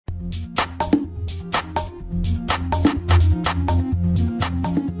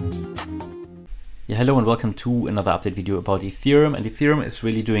Yeah, hello and welcome to another update video about Ethereum. And Ethereum is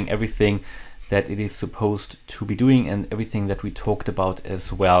really doing everything that it is supposed to be doing and everything that we talked about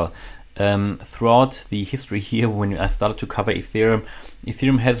as well. Throughout the history here, when I started to cover Ethereum,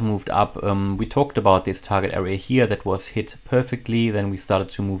 Ethereum has moved up. We talked about this target area here that was hit perfectly. Then we started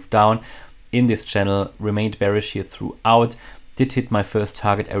to move down in this channel, remained bearish here throughout, did hit my first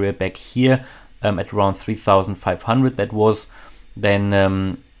target area back here at around 3,500. That was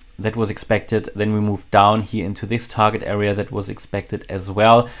then that was expected. Then we moved down here into this target area that was expected as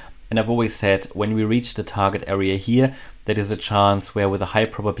well. And I've always said when we reach the target area here, that is a chance where with a high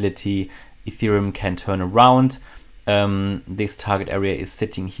probability Ethereum can turn around. This target area is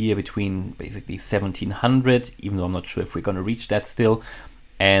sitting here between basically 1700, even though I'm not sure if we're going to reach that still,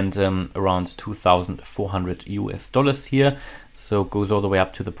 and around 2,400 US dollars here. So it goes all the way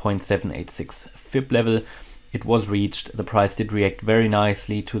up to the 0.786 Fib level. It was reached. The price did react very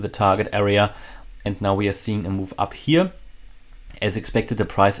nicely to the target area, and now we are seeing a move up here. As expected, the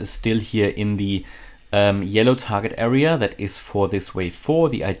price is still here in the yellow target area that is for this wave 4,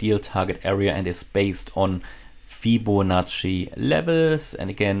 the ideal target area, and is based on Fibonacci levels. And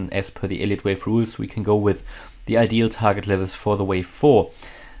again, as per the Elliott Wave rules, we can go with the ideal target levels for the wave 4,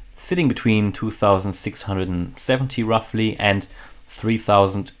 sitting between 2,670 roughly and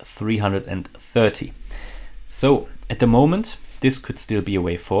 3,330. So at the moment, this could still be a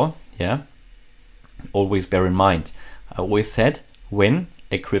wave 4, yeah. Always bear in mind, I always said when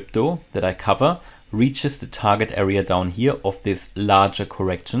a crypto that I cover reaches the target area down here of this larger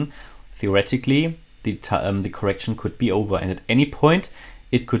correction, theoretically the correction could be over, and at any point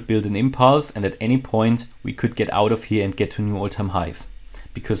it could build an impulse, and at any point we could get out of here and get to new all-time highs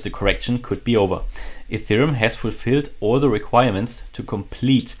because the correction could be over. Ethereum has fulfilled all the requirements to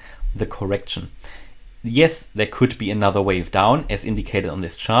complete the correction. Yes, there could be another wave down as indicated on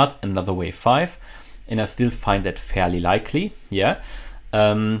this chart, another wave 5, and I still find that fairly likely, yeah.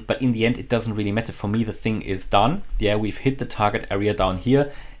 But in the end, it doesn't really matter for me. The thing is done. Yeah, we've hit the target area down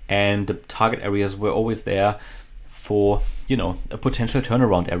here, and the target areas were always there for, you know, a potential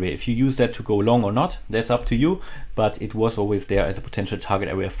turnaround area. If you use that to go long or not, that's up to you, but it was always there as a potential target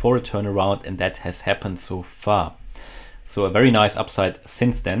area for a turnaround, and that has happened so far. So a very nice upside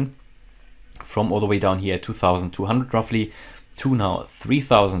since then, from all the way down here at 2,200 roughly to now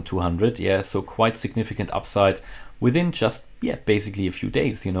 3,200. Yeah, so quite significant upside within just, yeah, basically a few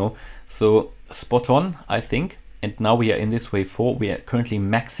days, you know. So spot on, I think. And now we are in this wave 4. We are currently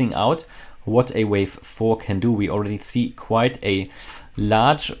maxing out what a wave 4 can do. We already see quite a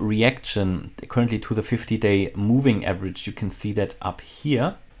large reaction currently to the 50-day moving average. You can see that up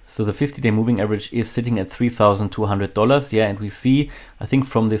here. So the 50-day moving average is sitting at $3,200. Yeah, and we see, I think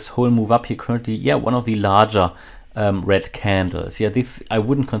from this whole move up here currently, yeah, one of the larger red candles. Yeah, this, I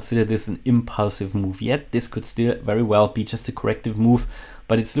wouldn't consider this an impulsive move yet. This could still very well be just a corrective move,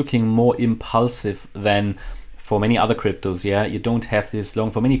 but it's looking more impulsive than for many other cryptos. Yeah, you don't have this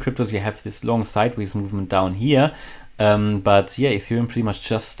long, for many cryptos, you have this long sideways movement down here. But yeah, Ethereum pretty much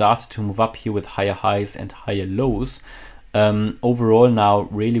just started to move up here with higher highs and higher lows. Overall now,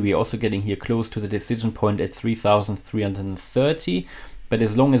 really, we're also getting here close to the decision point at 3,330. But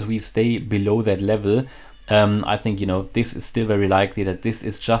as long as we stay below that level, I think, you know, this is still very likely that this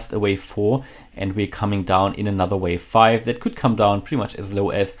is just a wave 4 and we're coming down in another wave 5 that could come down pretty much as low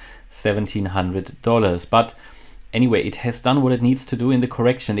as $1,700. But anyway, it has done what it needs to do in the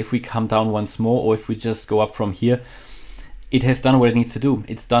correction. If we come down once more, or if we just go up from here, it has done what it needs to do.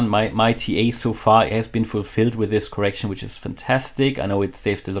 It's done. My TA so far has been fulfilled with this correction, which is fantastic. I know it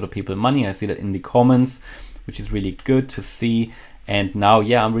saved a lot of people money. I see that in the comments, which is really good to see. And now,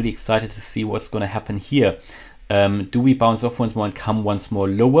 yeah, I'm really excited to see what's going to happen here. Do we bounce off once more and come once more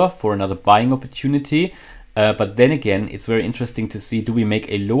lower for another buying opportunity? But then again, it's very interesting to see, do we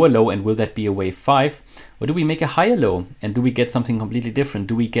make a lower low and will that be a wave 5? Or do we make a higher low and do we get something completely different?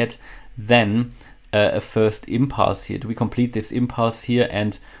 Do we get then a first impulse here? Do we complete this impulse here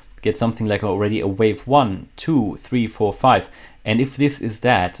and get something like already a wave 1, 2, 3, 4, 5? And if this is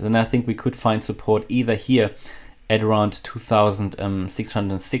that, then I think we could find support either here at around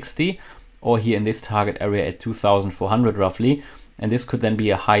 2,660 or here in this target area at 2,400 roughly. And this could then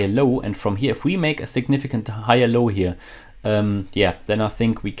be a higher low. And from here, if we make a significant higher low here, yeah, then I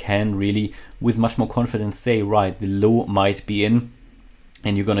think we can really with much more confidence say, right, the low might be in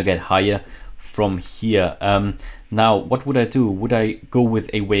and you're going to get higher from here. Now, what would I do? Would I go with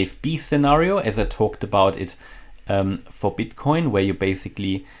a wave B scenario, as I talked about it for Bitcoin, where you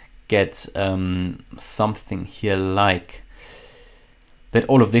basically get something here like that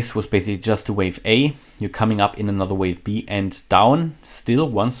all of this was basically just a wave A. You're coming up in another wave B and down still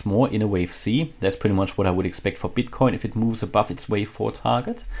once more in a wave C. That's pretty much what I would expect for Bitcoin if it moves above its wave 4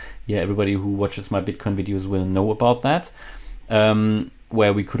 target. Yeah, everybody who watches my Bitcoin videos will know about that.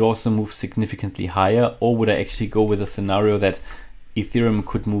 Where we could also move significantly higher, or would I actually go with a scenario that Ethereum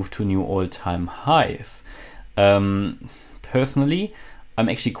could move to new all-time highs? Personally, I'm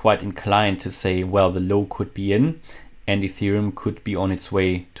actually quite inclined to say, well, the low could be in and Ethereum could be on its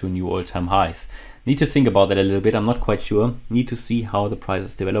way to new all-time highs. Need to think about that a little bit. I'm not quite sure. Need to see how the price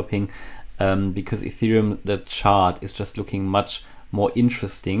is developing, because Ethereum, the chart is just looking much more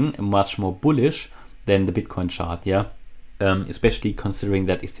interesting and much more bullish than the Bitcoin chart, yeah. Especially considering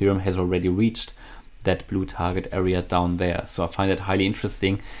that Ethereum has already reached that blue target area down there. So I find that highly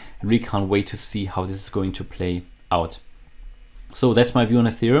interesting and really can't wait to see how this is going to play out. So that's my view on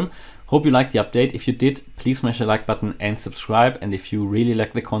Ethereum. Hope you liked the update. If you did, please smash the like button and subscribe. And if you really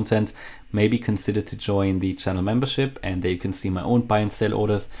like the content, maybe consider to join the channel membership, and there you can see my own buy and sell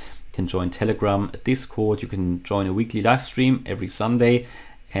orders. You can join Telegram, Discord, you can join a weekly live stream every Sunday,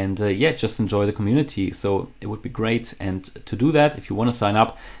 and yeah, just enjoy the community. So it would be great. And to do that, if you want to sign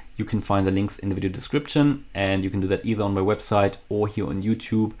up, you can find the links in the video description, and you can do that either on my website or here on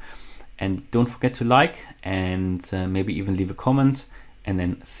YouTube. And don't forget to like and maybe even leave a comment, and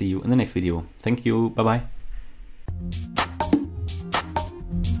then see you in the next video. Thank you. Bye-bye.